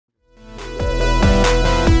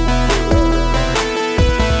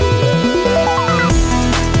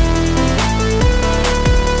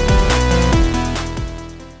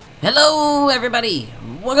everybody!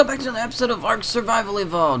 Welcome back to another episode of Ark Survival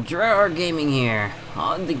Evolved. LawreceGaming here,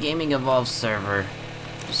 on the Gaming Evolved server.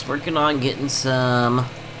 Just working on getting some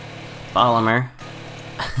polymer.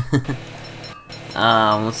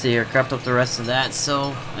 Let's see here, craft up the rest of that.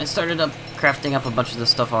 So, I started up crafting up a bunch of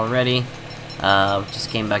this stuff already.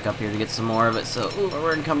 Just came back up here to get some more of it. So, ooh,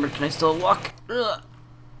 we're encumbered. Can I still walk? Ugh.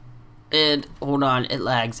 And, hold on, it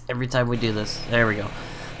lags every time we do this. There we go.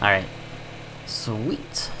 Alright.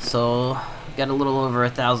 Sweet. So, got a little over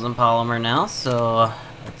 1,000 polymer now, so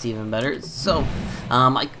that's even better. So,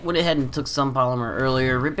 I went ahead and took some polymer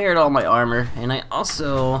earlier, repaired all my armor, and I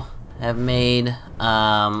also have made,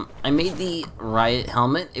 I made the riot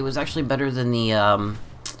helmet. It was actually better than the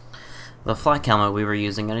flak helmet we were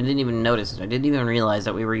using, and I didn't even notice it. I didn't even realize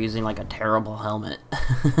that we were using like a terrible helmet.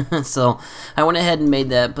 So, I went ahead and made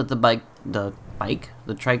that, put the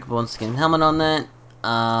trike bone skin helmet on that.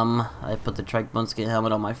 I put the trike bone skin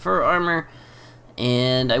helmet on my fur armor,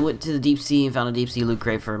 and I went to the deep sea and found a deep sea loot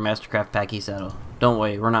crate for a Mastercraft Packy saddle. Don't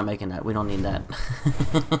worry, we're not making that. We don't need that.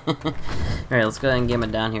 Alright, let's go ahead and game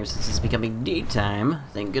it down here since it's becoming daytime.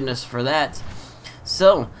 Thank goodness for that.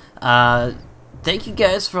 So, thank you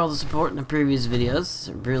guys for all the support in the previous videos.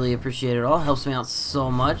 I really appreciate it all. It helps me out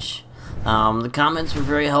so much. The comments were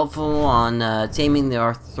very helpful on taming the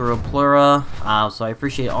Arthropleura, so I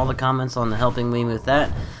appreciate all the comments on helping me with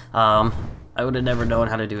that. I would have never known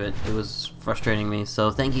how to do it. It was frustrating me,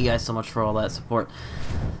 so thank you guys so much for all that support.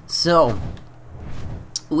 So,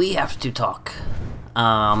 we have to talk.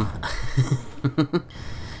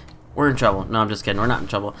 We're in trouble. No, I'm just kidding. We're not in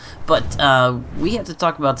trouble. But, we have to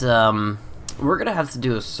talk about, we're going to have to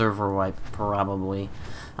do a server wipe, probably.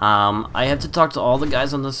 I have to talk to all the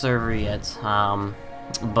guys on the server yet,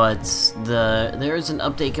 but there is an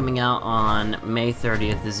update coming out on May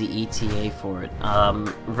 30th, is the ETA for it,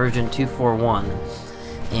 version 2.4.1,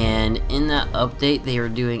 and in that update they are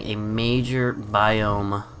doing a major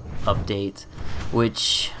biome update,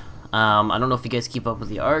 which, I don't know if you guys keep up with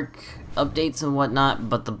the Ark updates and whatnot,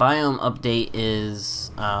 but the biome update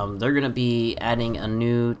is, they're going to be adding a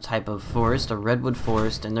new type of forest, a redwood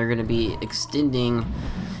forest, and they're going to be extending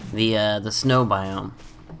the snow biome.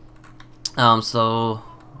 So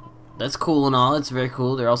that's cool and all. It's very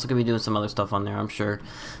cool. They're also going to be doing some other stuff on there, I'm sure.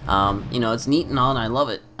 You know, it's neat and all, and I love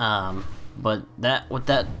it. But what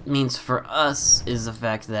that means for us is the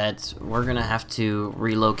fact that we're going to have to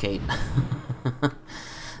relocate.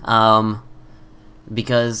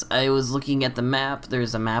 Because I was looking at the map.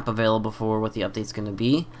 There's a map available for what the update's going to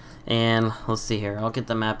be. And let's see here. I'll get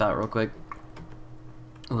the map out real quick.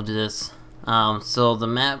 We'll do this. So the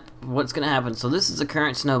map, what's going to happen? So this is the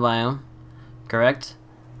current snow biome, correct?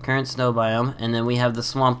 Current snow biome. And then we have the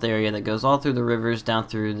swamp area that goes all through the rivers down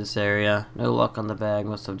through this area. No luck on the bag.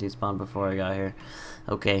 Must have despawned before I got here.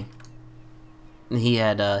 Okay. He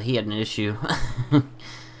had an issue.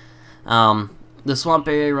 The swamp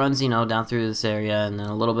area runs, you know, down through this area and then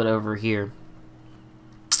a little bit over here.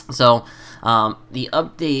 So, the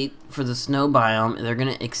update for the snow biome, they're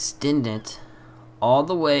going to extend it all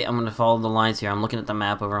the way. I'm going to follow the lines here. I'm looking at the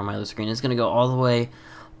map over on my other screen. It's going to go all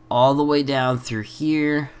the way down through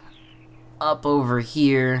here, up over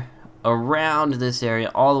here, around this area,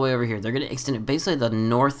 all the way over here. They're going to extend it. Basically,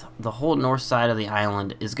 the whole north side of the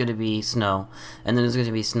island is going to be snow, and then there's going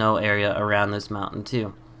to be snow area around this mountain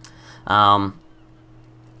too.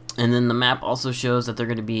 And then the map also shows that they're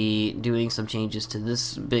going to be doing some changes to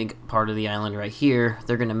this big part of the island right here.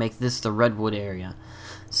 They're going to make this the redwood area.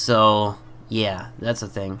 So, yeah, that's a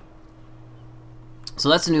thing. So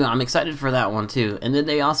that's new. I'm excited for that one too. And then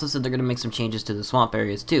they also said they're going to make some changes to the swamp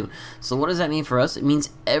areas too. So what does that mean for us? It means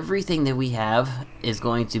everything that we have is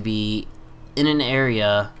going to be in an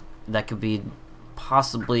area that could be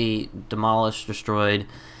possibly demolished, destroyed,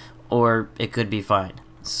 or it could be fine.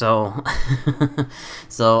 So,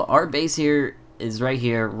 so our base here is right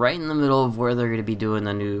here, right in the middle of where they're going to be doing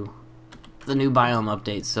the new biome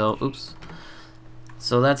update. So, oops.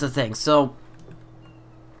 So that's the thing. So,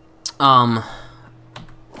 now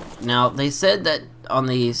they said that on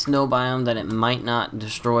the snow biome that it might not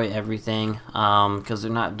destroy everything, because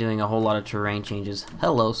they're not doing a whole lot of terrain changes.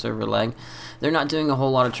 Hello, server lag. They're not doing a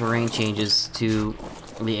whole lot of terrain changes to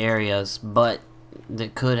the areas, but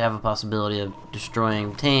that could have a possibility of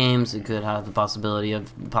destroying tames. It could have the possibility of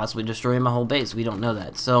possibly destroying my whole base. We don't know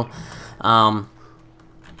that. So,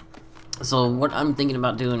 so what I'm thinking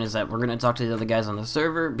about doing is that we're going to talk to the other guys on the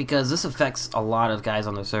server, because this affects a lot of guys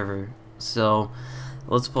on the server. So,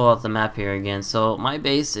 let's pull out the map here again. So, my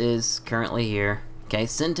base is currently here. Okay,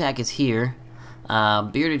 Syntac is here.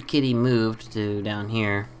 Bearded Kitty moved to down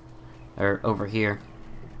here, or over here.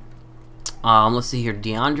 Let's see here.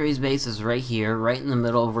 Deondre's base is right here, right in the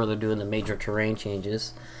middle of where they're doing the major terrain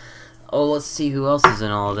changes. Oh, let's see who else is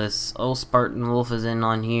in all this. Oh, Sparten Wolf is in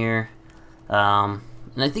on here.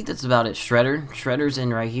 And I think that's about it. Shredder's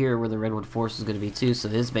in right here where the Redwood Forest is going to be too, so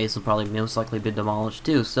his base will probably most likely be demolished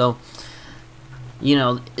too. So, you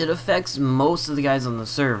know, it affects most of the guys on the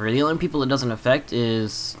server. The only people it doesn't affect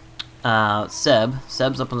is Seb.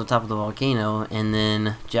 Seb's up on the top of the volcano, and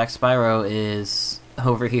then Jack Spyro is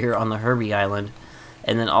over here on the Herbie Island,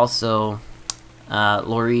 and then also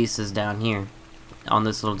Laurice is down here on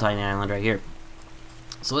this little tiny island right here.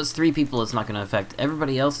 So it's 3 people it's not going to affect.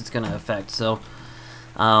 Everybody else it's going to affect. So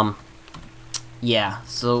yeah,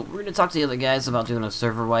 so we're gonna talk to the other guys about doing a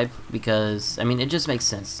server wipe, because I mean it just makes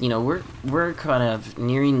sense. You know, we're kind of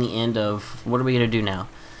nearing the end of what are we gonna do now,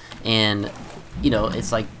 and you know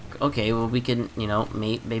it's like, okay, well we can, you know,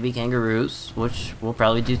 mate baby kangaroos, which we'll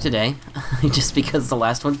probably do today, just because the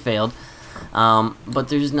last one failed. But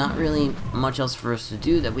there's not really much else for us to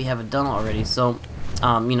do that we haven't done already. So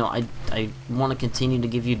you know, I want to continue to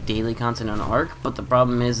give you daily content on Ark, but the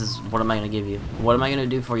problem is what am I going to give you? What am I going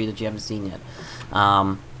to do for you that you haven't seen yet?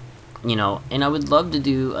 You know, and I would love to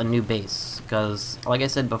do a new base, because, like I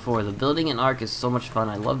said before, the building in Ark is so much fun.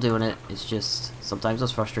 I love doing it. It's just, sometimes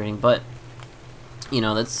it's frustrating, but, you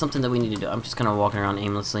know, that's something that we need to do. I'm just kind of walking around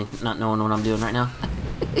aimlessly, not knowing what I'm doing right now.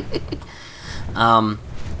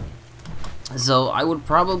 So I would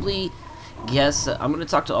probably... Yes, I'm gonna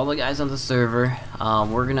talk to all the guys on the server.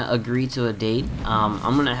 We're gonna agree to a date. We're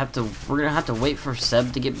gonna have to wait for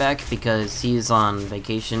Seb to get back because he's on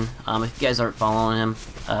vacation. If you guys aren't following him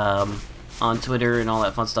on Twitter and all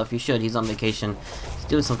that fun stuff, you should. He's on vacation. He's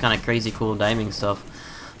doing some kind of crazy cool diving stuff.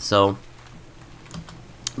 So,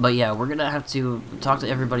 but yeah, we're gonna have to talk to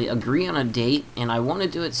everybody, agree on a date, and I want to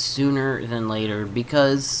do it sooner than later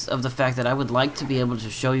because of the fact that I would like to be able to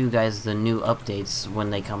show you guys the new updates when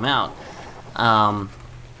they come out.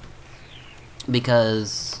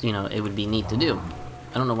 Because, you know, it would be neat to do.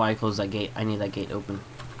 I don't know why I closed that gate. I need that gate open.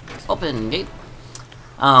 Open gate.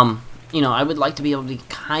 You know, I would like to be able to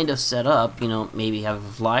kind of set up, you know, maybe have a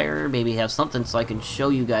flyer, maybe have something so I can show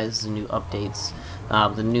you guys the new updates,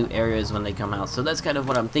 the new areas when they come out. So that's kind of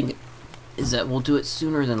what I'm thinking, is that we'll do it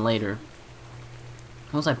sooner than later.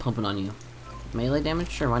 What was I pumping on you? Melee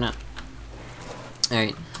damage? Sure, why not?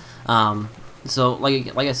 Alright. So,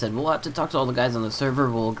 like I said, we'll have to talk to all the guys on the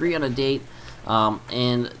server. We'll agree on a date,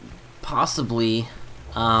 and possibly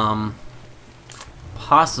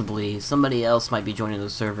somebody else might be joining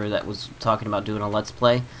the server that was talking about doing a Let's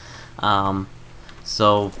Play.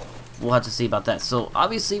 So we'll have to see about that. So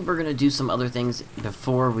obviously we're gonna do some other things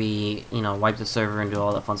before we, you know, wipe the server and do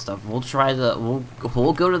all that fun stuff. We'll try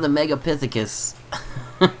we'll go to the Megapithecus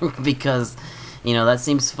because, you know, that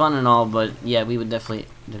seems fun and all, but yeah, we would definitely...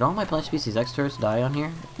 Did all my plant species X tourists die on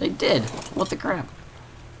here? They did! What the crap?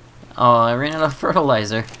 Oh, I ran out of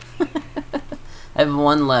fertilizer. I have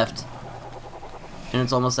 1 left. And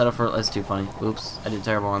it's almost out of fertilizer. That's too funny. Oops, I did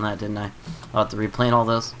terrible on that, didn't I? I'll have to replant all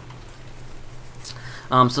those.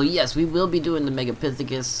 So yes, we will be doing the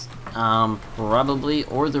Megapithecus, probably,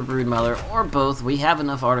 or the Broodmother, or both. We have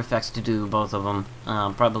enough artifacts to do both of them,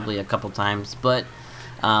 probably a couple times, but...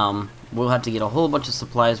 we'll have to get a whole bunch of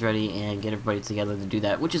supplies ready and get everybody together to do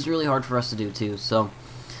that, which is really hard for us to do too. So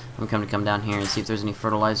I'm going to come down here and see if there's any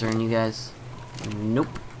fertilizer in you guys. Nope.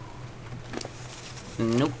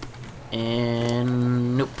 Nope.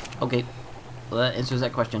 And nope. Okay. Well, that answers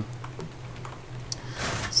that question.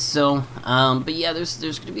 So, but yeah, there's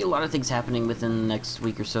going to be a lot of things happening within the next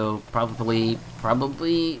week or so. Probably,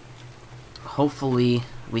 hopefully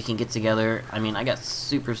we can get together. I mean, I got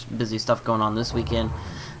super busy stuff going on this weekend.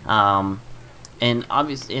 And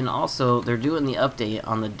obviously, and also they're doing the update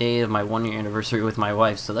on the day of my 1-year anniversary with my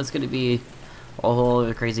wife, so that's going to be a whole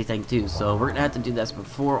other crazy thing too. So we're going to have to do this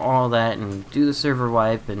before all that and do the server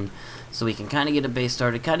wipe, and so we can kind of get a base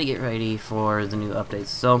started, kind of get ready for the new updates.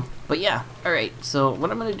 So, but yeah, alright, so what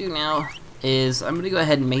I'm going to do now is I'm going to go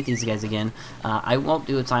ahead and make these guys again. I won't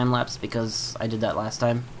do a time lapse because I did that last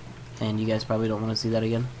time, and you guys probably don't want to see that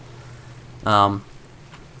again.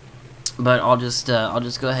 But I'll just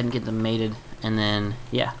go ahead and get them mated, and then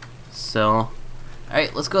yeah. So,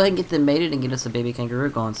 alright, let's go ahead and get them mated and get us a baby kangaroo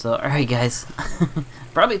going. So, alright guys,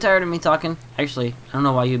 probably tired of me talking. Actually, I don't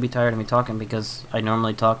know why you'd be tired of me talking because I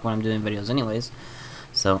normally talk when I'm doing videos anyways.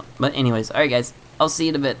 So, but anyways, alright guys, I'll see you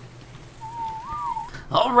in a bit.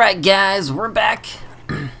 Alright guys, we're back,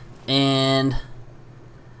 and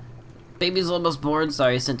baby's almost bored.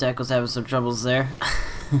 Sorry, Syntac was having some troubles there.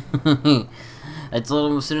 I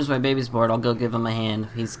told him as soon as my baby's bored, I'll go give him a hand.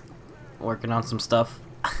 He's working on some stuff.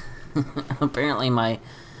 Apparently my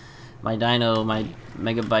My dino, my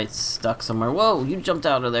megabyte's stuck somewhere. Whoa, you jumped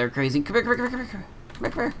out of there, crazy. Come here, come here, come here, come here.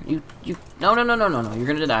 Come here. No. You're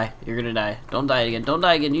gonna die. You're gonna die. Don't die again. Don't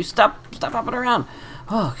die again. You stop hopping around.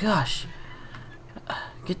 Oh, gosh.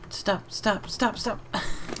 Stop. That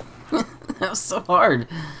was so hard.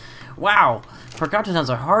 Wow. Procoptodons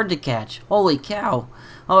are hard to catch. Holy cow.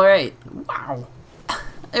 Alright. Wow.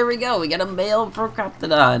 There we go. We got a male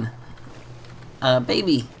Procoptodon.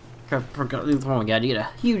 Baby. Oh my god, you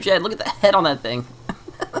got a huge head. Look at the head on that thing.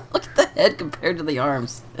 Look at the head compared to the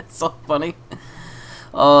arms. It's so funny.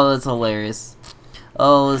 Oh, that's hilarious.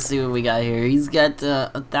 Oh, let's see what we got here. He's got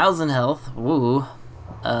 1,000 health. Woo.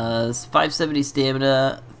 570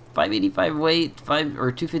 stamina, 585 weight,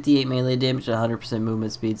 258 melee damage, 100%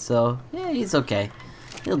 movement speed. So yeah, he's okay.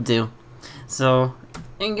 He'll do. So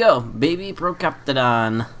there you go, baby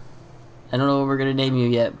Procoptodon. I don't know what we're gonna name you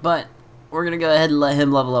yet, but we're gonna go ahead and let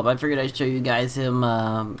him level up. I figured I'd show you guys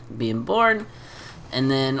him being born,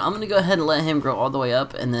 and then I'm gonna go ahead and let him grow all the way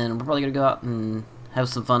up, and then we're probably gonna go out and have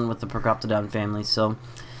some fun with the Procoptodon family. So,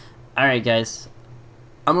 alright guys,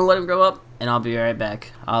 I'm gonna let him grow up, and I'll be right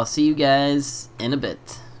back. I'll see you guys in a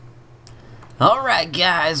bit. Alright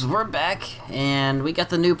guys, we're back, and we got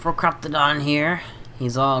the new Procoptodon here.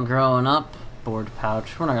 He's all growing up. Board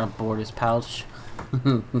pouch. We're not gonna board his pouch.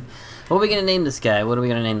 What are we gonna name this guy? What are we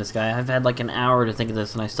gonna name this guy? I've had like an hour to think of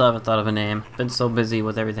this, and I still haven't thought of a name. Been so busy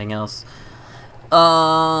with everything else.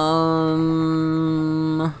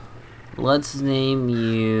 Let's name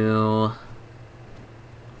you...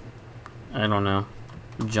 I don't know.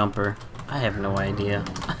 Jumper. I have no idea.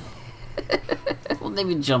 We'll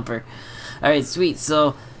name you Jumper. Alright, sweet.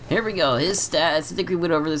 So, here we go. His stats, I think we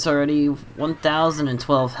went over this already.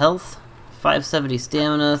 1,012 health, 570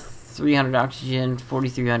 stamina, 300 oxygen,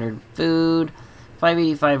 4,300 food,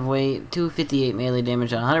 585 weight, 258 melee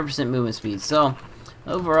damage, and 100% movement speed. So,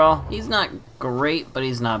 overall, he's not great, but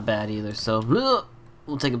he's not bad either. So,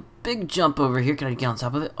 we'll take a big jump over here. Can I get on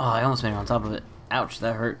top of it? Oh, I almost made it on top of it. Ouch,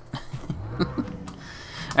 that hurt.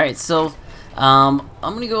 Alright, so, I'm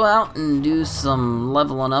going to go out and do some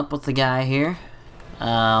leveling up with the guy here.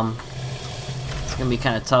 It's going to be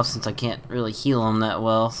kind of tough since I can't really heal him that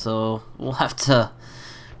well, so we'll have to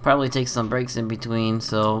probably take some breaks in between.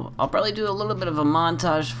 So I'll probably do a little bit of a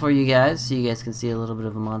montage for you guys, so you guys can see a little bit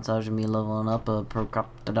of a montage of me leveling up a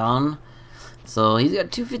Procoptodon. So he's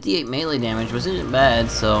got 258 melee damage, which isn't bad,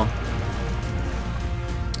 so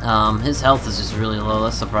his health is just really low.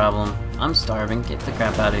 That's the problem. I'm starving. Get the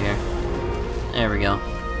crap out of here. There we go.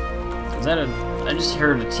 Is that I just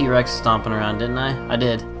heard a T-Rex stomping around, didn't I? I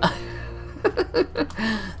did.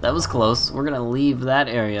 That was close. We're gonna leave that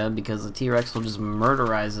area because the T-Rex will just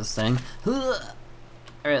murderize this thing.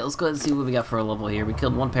 Alright, let's go ahead and see what we got for a level here. We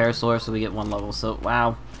killed one Parasaur, so we get one level. So,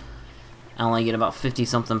 wow. I only get about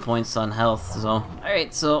 50-something points on health. So,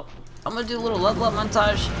 alright, so I'm gonna do a little level up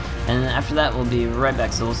montage, and then after that we'll be right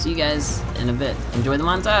back. So we'll see you guys in a bit. Enjoy the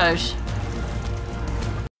montage.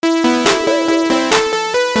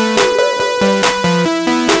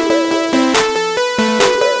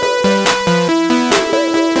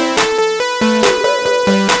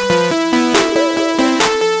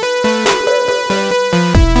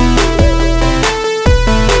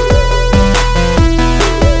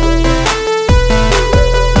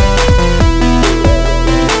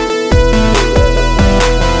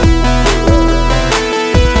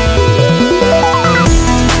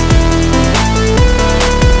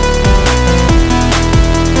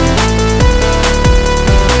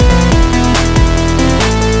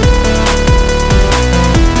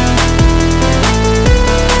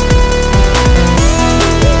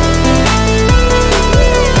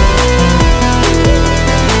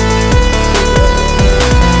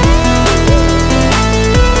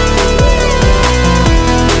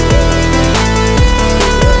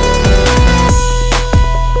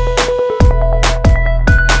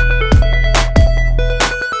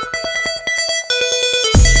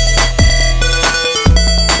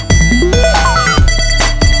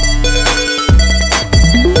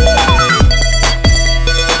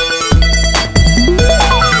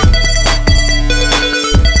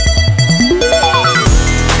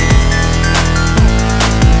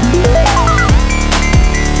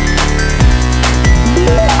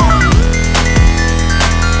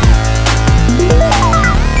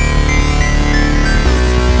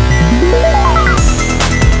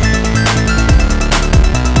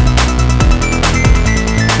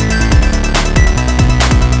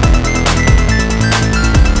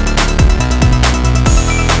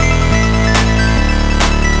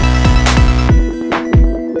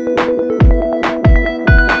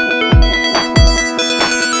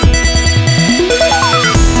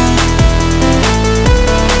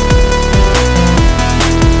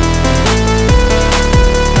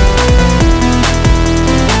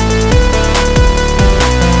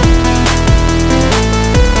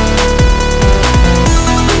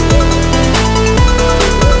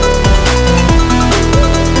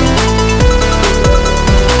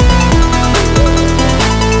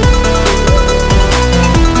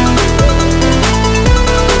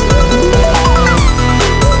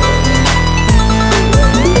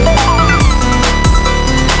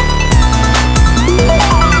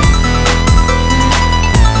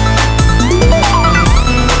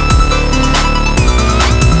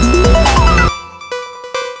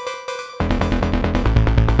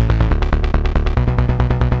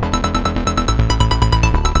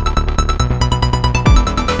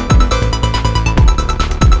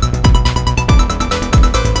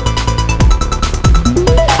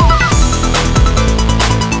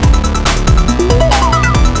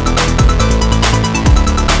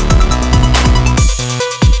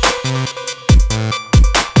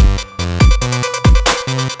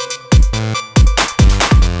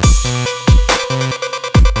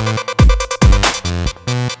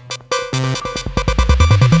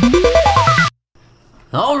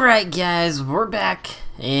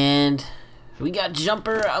 and we got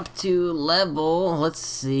Jumper up to level, let's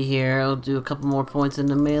see here, I'll do a couple more points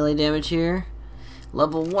into melee damage here.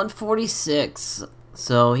 Level 146.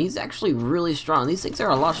 So he's actually really strong. These things are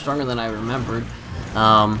a lot stronger than I remembered.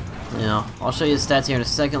 You know, I'll show you the stats here in a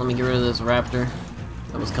second. Let me get rid of this raptor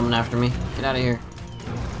that was coming after me. Get out of here.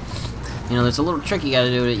 You know, there's a little trick you gotta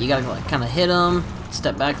do with it. You gotta like, kind of hit him,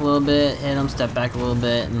 step back a little bit, hit him, step back a little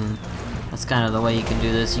bit, and that's kind of the way you can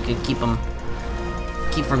do this. You can keep from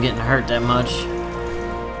getting hurt that much.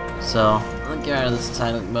 So I'll get out of this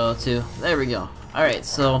Tidal bow too. There we go. Alright,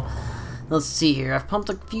 so let's see here. I've pumped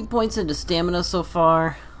a few points into stamina so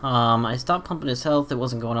far. I stopped pumping his health. It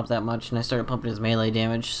wasn't going up that much, and I started pumping his melee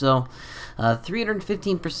damage. So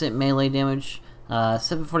 315% melee damage,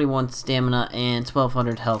 741 stamina, and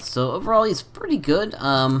 1200 health. So overall, he's pretty good.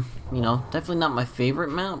 You know, definitely not my favorite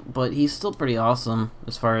mount, but he's still pretty awesome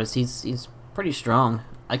as far as he's pretty strong.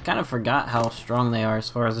 I kind of forgot how strong they are as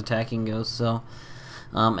far as attacking goes. So,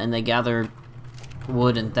 and they gather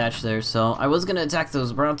wood and thatch there, so I was gonna attack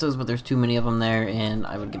those Brontos, but there's too many of them there and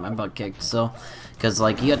I would get my butt kicked. So because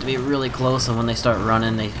like you have to be really close, and when they start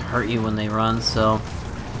running they hurt you when they run. So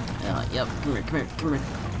yep, come here,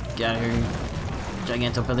 get out of here,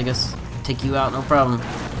 Gigantopithecus, take you out, no problem.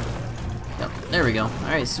 Yep, there we go.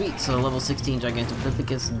 Alright, sweet. So level 16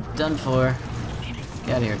 Gigantopithecus done for.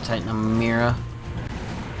 Get out of here, Titanomira.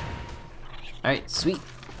 Alright, sweet.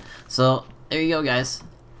 So there you go, guys.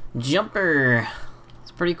 Jumper.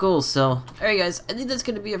 Pretty cool. So, alright guys, I think that's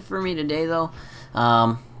going to be it for me today though.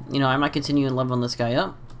 You know, I might continue leveling this guy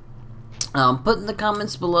up. Put in the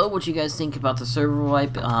comments below what you guys think about the server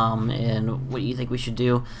wipe, and what you think we should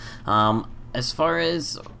do. As far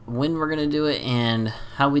as when we're going to do it and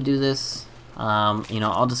how we do this, you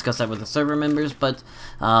know, I'll discuss that with the server members, but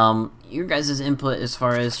your guys' input as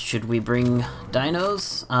far as should we bring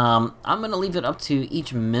dinos, I'm going to leave it up to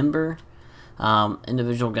each member.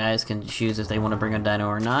 Individual guys can choose if they want to bring a dino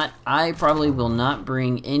or not. I probably will not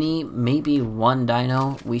bring any, maybe one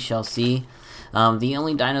dino, we shall see. The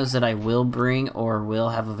only dinos that I will bring or will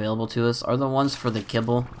have available to us are the ones for the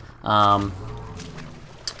kibble.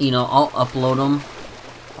 You know, I'll upload them.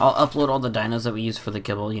 I'll upload all the dinos that we use for the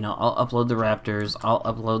kibble. You know, I'll upload the raptors, I'll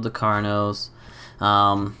upload the carnos,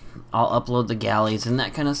 I'll upload the galleys and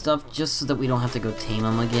that kind of stuff, just so that we don't have to go tame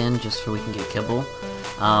them again, just so we can get kibble.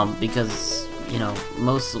 Because, you know,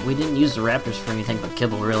 we didn't use the raptors for anything but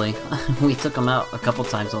kibble, really. We took them out a couple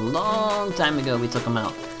times. A long time ago we took them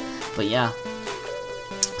out. But yeah.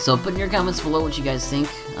 So put in your comments below what you guys think.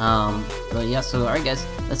 But yeah, so alright guys,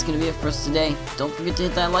 that's going to be it for us today. Don't forget to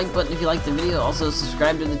hit that like button if you liked the video. Also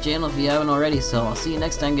subscribe to the channel if you haven't already. So I'll see you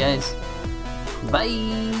next time, guys.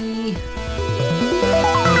 Bye!